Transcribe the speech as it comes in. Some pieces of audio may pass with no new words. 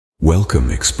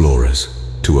Welcome, explorers,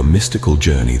 to a mystical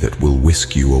journey that will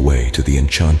whisk you away to the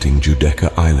enchanting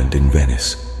Giudecca Island in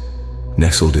Venice.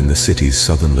 Nestled in the city's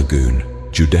southern lagoon,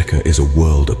 Giudecca is a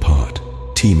world apart,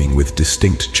 teeming with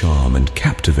distinct charm and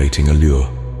captivating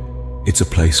allure. It's a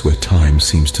place where time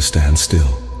seems to stand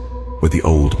still, where the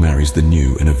old marries the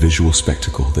new in a visual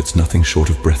spectacle that's nothing short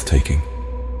of breathtaking.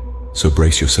 So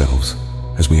brace yourselves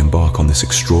as we embark on this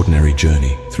extraordinary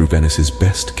journey through Venice's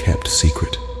best-kept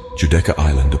secret. Giudecca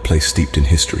Island, a place steeped in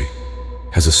history,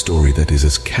 has a story that is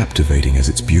as captivating as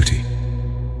its beauty.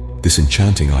 This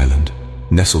enchanting island,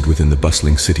 nestled within the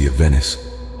bustling city of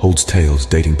Venice, holds tales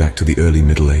dating back to the early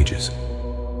Middle Ages.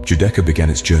 Giudecca began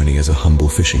its journey as a humble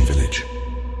fishing village.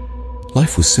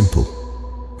 Life was simple,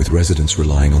 with residents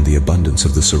relying on the abundance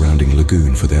of the surrounding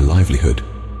lagoon for their livelihood.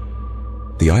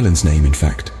 The island's name, in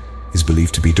fact, is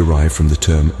believed to be derived from the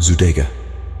term Giudecca,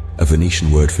 a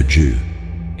Venetian word for Jew,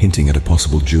 hinting at a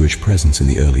possible Jewish presence in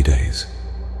the early days.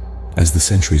 As the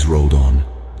centuries rolled on,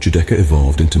 Giudecca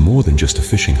evolved into more than just a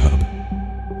fishing hub.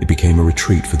 It became a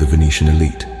retreat for the Venetian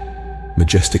elite.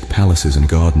 Majestic palaces and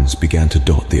gardens began to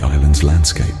dot the island's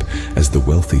landscape as the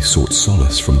wealthy sought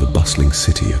solace from the bustling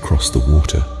city across the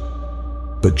water.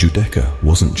 But Giudecca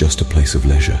wasn't just a place of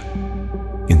leisure.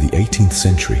 In the 18th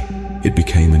century, it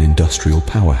became an industrial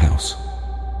powerhouse.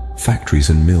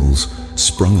 Factories and mills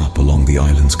sprung up along the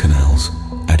island's canals,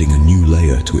 adding a new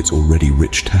layer to its already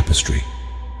rich tapestry.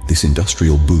 This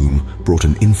industrial boom brought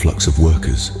an influx of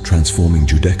workers, transforming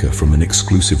Giudecca from an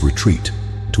exclusive retreat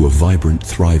to a vibrant,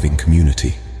 thriving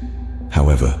community.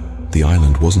 However, the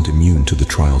island wasn't immune to the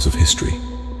trials of history.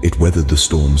 It weathered the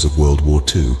storms of World War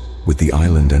II, with the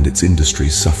island and its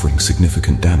industries suffering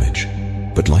significant damage.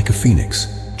 But like a phoenix,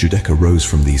 Giudecca rose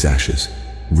from these ashes,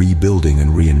 rebuilding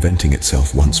and reinventing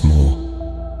itself once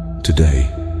more. Today,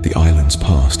 the island's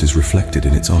past is reflected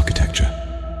in its architecture,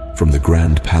 from the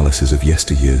grand palaces of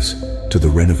yesteryears to the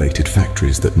renovated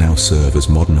factories that now serve as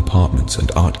modern apartments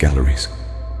and art galleries.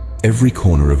 Every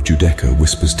corner of Giudecca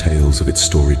whispers tales of its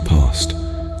storied past,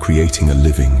 creating a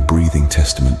living, breathing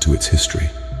testament to its history.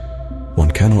 One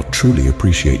cannot truly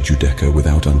appreciate Giudecca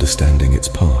without understanding its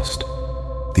past.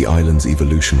 The island's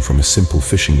evolution from a simple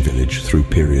fishing village through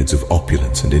periods of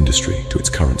opulence and industry to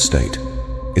its current state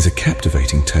is a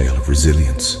captivating tale of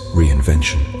resilience,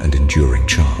 reinvention, and enduring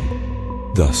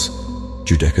charm. Thus,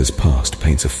 Giudecca's past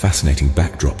paints a fascinating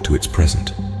backdrop to its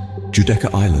present.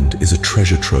 Giudecca Island is a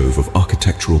treasure trove of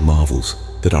architectural marvels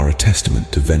that are a testament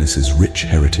to Venice's rich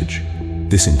heritage.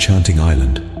 This enchanting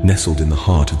island, nestled in the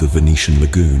heart of the Venetian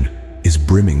lagoon, is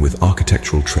brimming with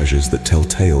architectural treasures that tell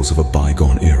tales of a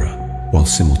bygone era, while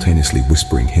simultaneously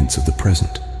whispering hints of the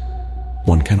present.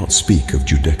 One cannot speak of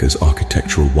Giudecca's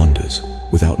architectural wonders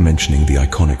without mentioning the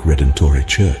iconic Redentore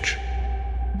Church.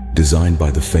 Designed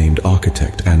by the famed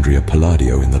architect Andrea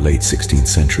Palladio in the late 16th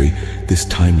century, this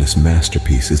timeless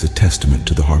masterpiece is a testament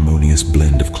to the harmonious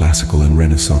blend of classical and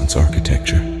Renaissance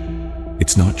architecture.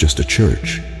 It's not just a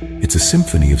church, it's a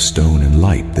symphony of stone and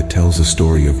light that tells a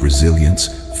story of resilience,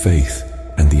 faith,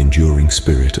 and the enduring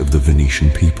spirit of the Venetian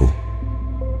people.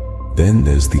 Then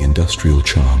there's the industrial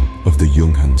charm of the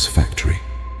Junghans factory.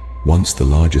 Once the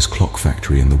largest clock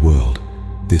factory in the world,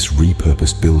 this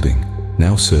repurposed building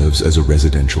now serves as a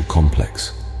residential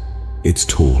complex. Its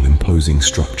tall, imposing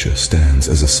structure stands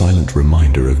as a silent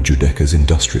reminder of Giudecca's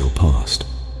industrial past,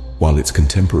 while its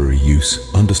contemporary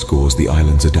use underscores the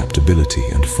island's adaptability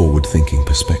and forward-thinking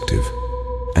perspective.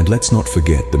 And let's not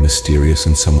forget the mysterious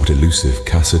and somewhat elusive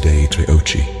Casa dei Tre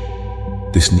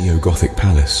Occhi. This neo-Gothic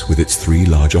palace, with its 3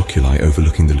 large oculi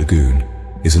overlooking the lagoon,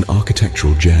 is an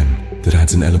architectural gem that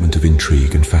adds an element of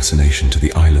intrigue and fascination to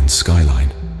the island's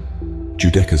skyline.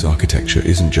 Giudecca's architecture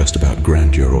isn't just about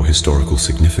grandeur or historical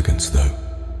significance, though.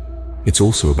 It's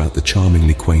also about the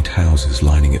charmingly quaint houses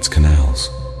lining its canals,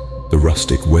 the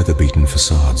rustic, weather-beaten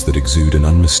facades that exude an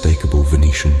unmistakable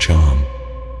Venetian charm.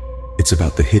 It's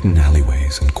about the hidden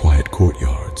alleyways and quiet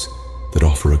courtyards that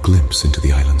offer a glimpse into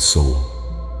the island's soul.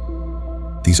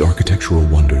 These architectural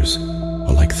wonders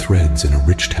are like threads in a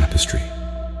rich tapestry,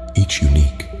 each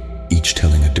unique, each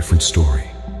telling a different story,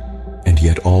 and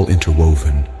yet all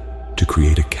interwoven to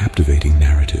create a captivating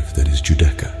narrative that is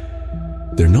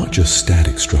Giudecca. They're not just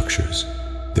static structures,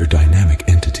 they're dynamic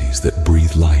entities that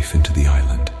breathe life into the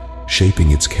island,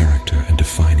 shaping its character and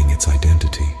defining its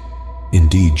identity.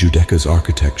 Indeed, Giudecca's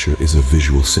architecture is a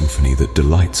visual symphony that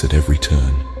delights at every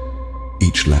turn.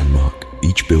 Each landmark,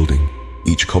 each building,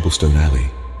 each cobblestone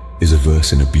alley is a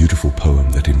verse in a beautiful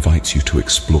poem that invites you to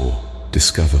explore,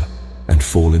 discover, and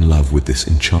fall in love with this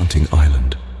enchanting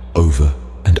island over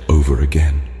and over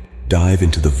again. Dive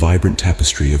into the vibrant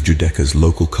tapestry of Giudecca's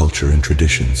local culture and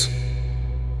traditions.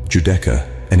 Giudecca,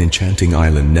 an enchanting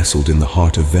island nestled in the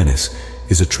heart of Venice,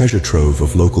 is a treasure trove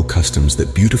of local customs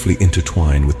that beautifully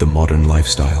intertwine with the modern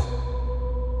lifestyle.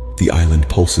 The island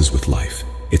pulses with life,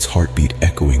 its heartbeat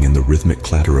echoing in the rhythmic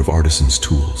clatter of artisans'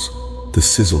 tools, the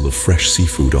sizzle of fresh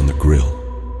seafood on the grill,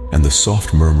 and the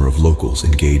soft murmur of locals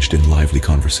engaged in lively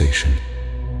conversation.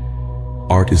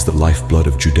 Art is the lifeblood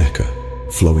of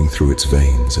Giudecca, flowing through its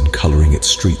veins and coloring its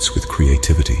streets with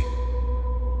creativity.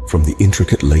 From the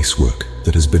intricate lacework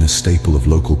that has been a staple of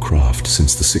local craft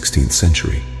since the 16th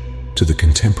century, to the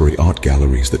contemporary art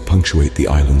galleries that punctuate the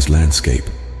island's landscape,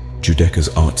 Giudecca's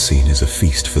art scene is a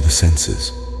feast for the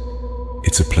senses.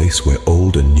 It's a place where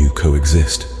old and new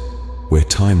coexist, where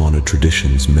time-honored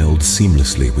traditions meld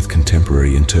seamlessly with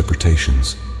contemporary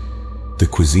interpretations. The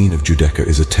cuisine of Giudecca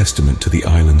is a testament to the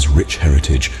island's rich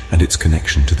heritage and its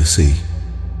connection to the sea.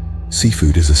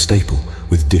 Seafood is a staple,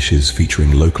 with dishes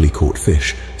featuring locally caught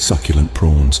fish, succulent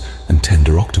prawns, and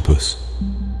tender octopus.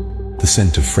 The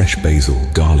scent of fresh basil,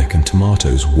 garlic, and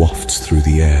tomatoes wafts through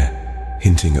the air,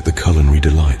 hinting at the culinary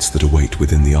delights that await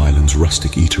within the island's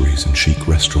rustic eateries and chic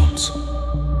restaurants.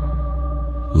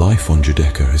 Life on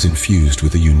Giudecca is infused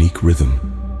with a unique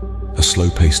rhythm, a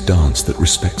slow-paced dance that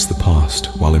respects the past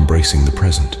while embracing the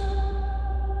present.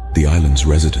 The island's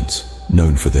residents,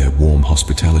 known for their warm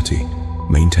hospitality,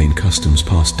 maintain customs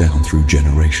passed down through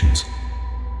generations.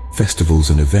 Festivals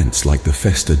and events like the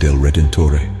Festa del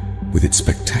Redentore, with its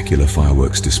spectacular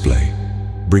fireworks display,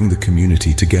 bring the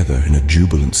community together in a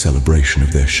jubilant celebration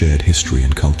of their shared history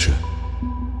and culture.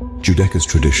 Giudecca's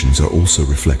traditions are also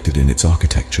reflected in its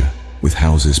architecture, with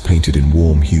houses painted in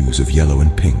warm hues of yellow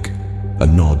and pink, a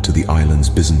nod to the island's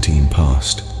Byzantine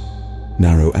past.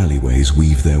 Narrow alleyways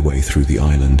weave their way through the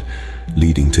island,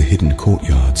 leading to hidden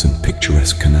courtyards and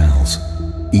picturesque canals,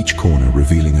 each corner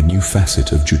revealing a new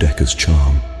facet of Giudecca's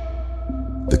charm.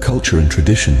 The culture and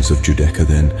traditions of Giudecca,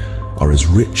 then, are as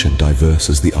rich and diverse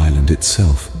as the island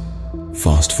itself.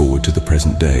 Fast forward to the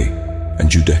present day, and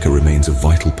Giudecca remains a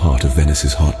vital part of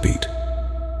Venice's heartbeat.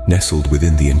 Nestled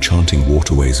within the enchanting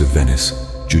waterways of Venice,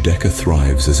 Giudecca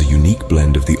thrives as a unique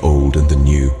blend of the old and the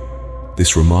new.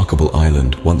 This remarkable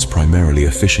island, once primarily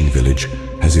a fishing village,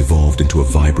 has evolved into a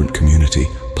vibrant community,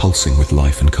 pulsing with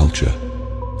life and culture.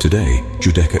 Today,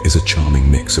 Giudecca is a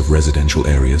charming mix of residential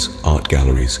areas, art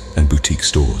galleries, and boutique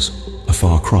stores, a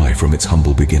far cry from its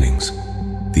humble beginnings.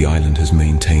 The island has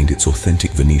maintained its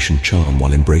authentic Venetian charm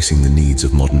while embracing the needs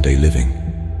of modern-day living.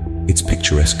 Its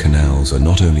picturesque canals are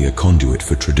not only a conduit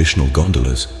for traditional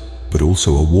gondolas, but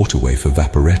also a waterway for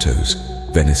vaporettos,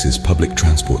 Venice's public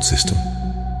transport system.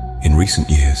 In recent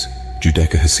years,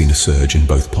 Giudecca has seen a surge in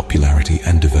both popularity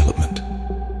and development.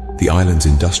 The island's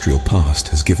industrial past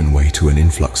has given way to an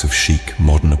influx of chic,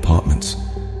 modern apartments,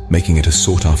 making it a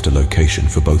sought-after location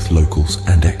for both locals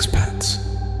and expats.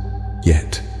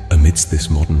 Yet, amidst this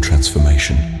modern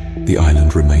transformation, the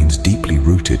island remains deeply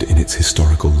rooted in its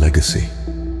historical legacy.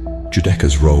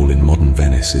 Giudecca's role in modern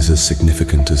Venice is as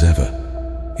significant as ever.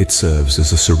 It serves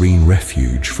as a serene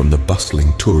refuge from the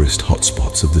bustling tourist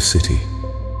hotspots of the city.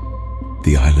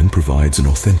 The island provides an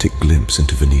authentic glimpse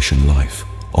into Venetian life,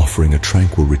 offering a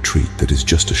tranquil retreat that is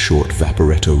just a short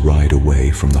vaporetto ride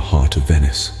away from the heart of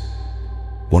Venice.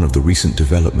 One of the recent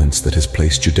developments that has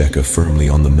placed Giudecca firmly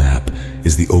on the map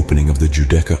is the opening of the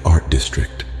Giudecca Art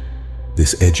District.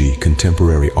 This edgy,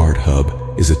 contemporary art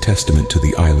hub is a testament to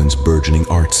the island's burgeoning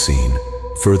art scene,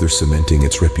 further cementing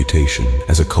its reputation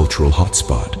as a cultural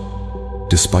hotspot.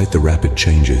 Despite the rapid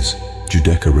changes,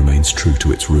 Giudecca remains true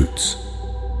to its roots.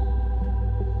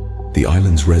 The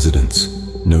island's residents,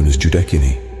 known as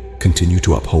Giudeccini, continue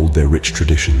to uphold their rich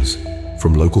traditions,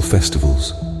 from local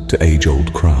festivals to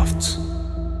age-old crafts.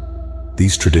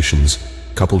 These traditions,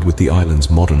 coupled with the island's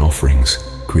modern offerings,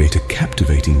 create a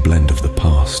captivating blend of the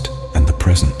past and the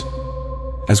present.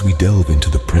 As we delve into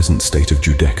the present state of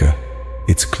Giudecca,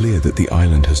 it's clear that the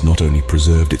island has not only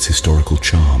preserved its historical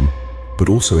charm, but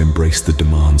also embraced the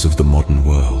demands of the modern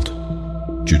world.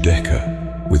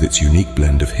 Giudecca, with its unique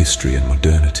blend of history and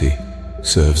modernity,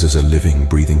 serves as a living,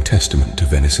 breathing testament to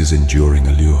Venice's enduring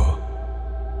allure.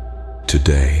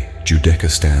 Today, Giudecca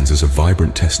stands as a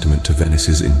vibrant testament to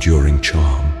Venice's enduring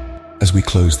charm. As we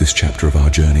close this chapter of our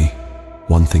journey,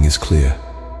 one thing is clear: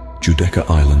 Giudecca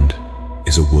Island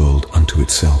is a world unto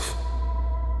itself.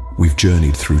 We've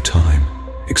journeyed through time,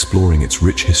 exploring its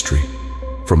rich history,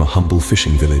 from a humble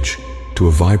fishing village to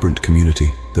a vibrant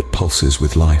community that pulses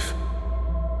with life.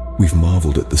 We've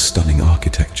marveled at the stunning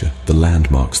architecture, the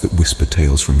landmarks that whisper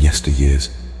tales from yesteryears,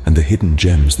 and the hidden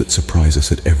gems that surprise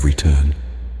us at every turn.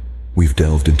 We've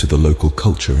delved into the local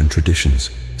culture and traditions,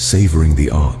 savoring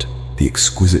the art, the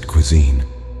exquisite cuisine,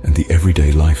 and the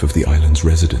everyday life of the island's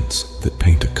residents that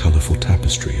paint a colorful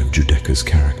tapestry of Giudecca's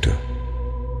character.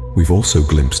 We've also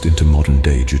glimpsed into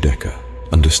modern-day Giudecca,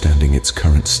 understanding its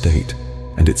current state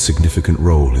and its significant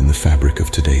role in the fabric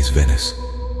of today's Venice.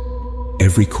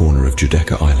 Every corner of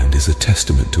Giudecca Island is a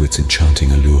testament to its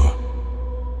enchanting allure,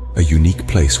 a unique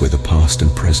place where the past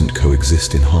and present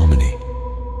coexist in harmony,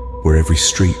 where every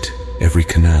street, every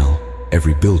canal,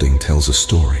 every building tells a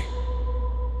story.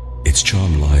 Its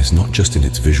charm lies not just in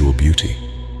its visual beauty,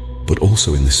 but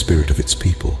also in the spirit of its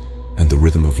people and the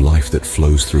rhythm of life that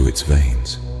flows through its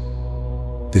veins.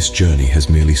 This journey has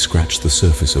merely scratched the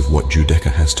surface of what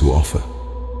Giudecca has to offer.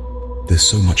 There's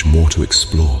so much more to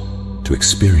explore, to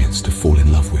experience, to fall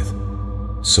in love with.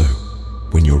 So,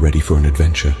 when you're ready for an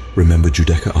adventure, remember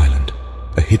Giudecca Island,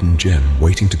 a hidden gem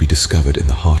waiting to be discovered in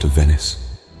the heart of Venice.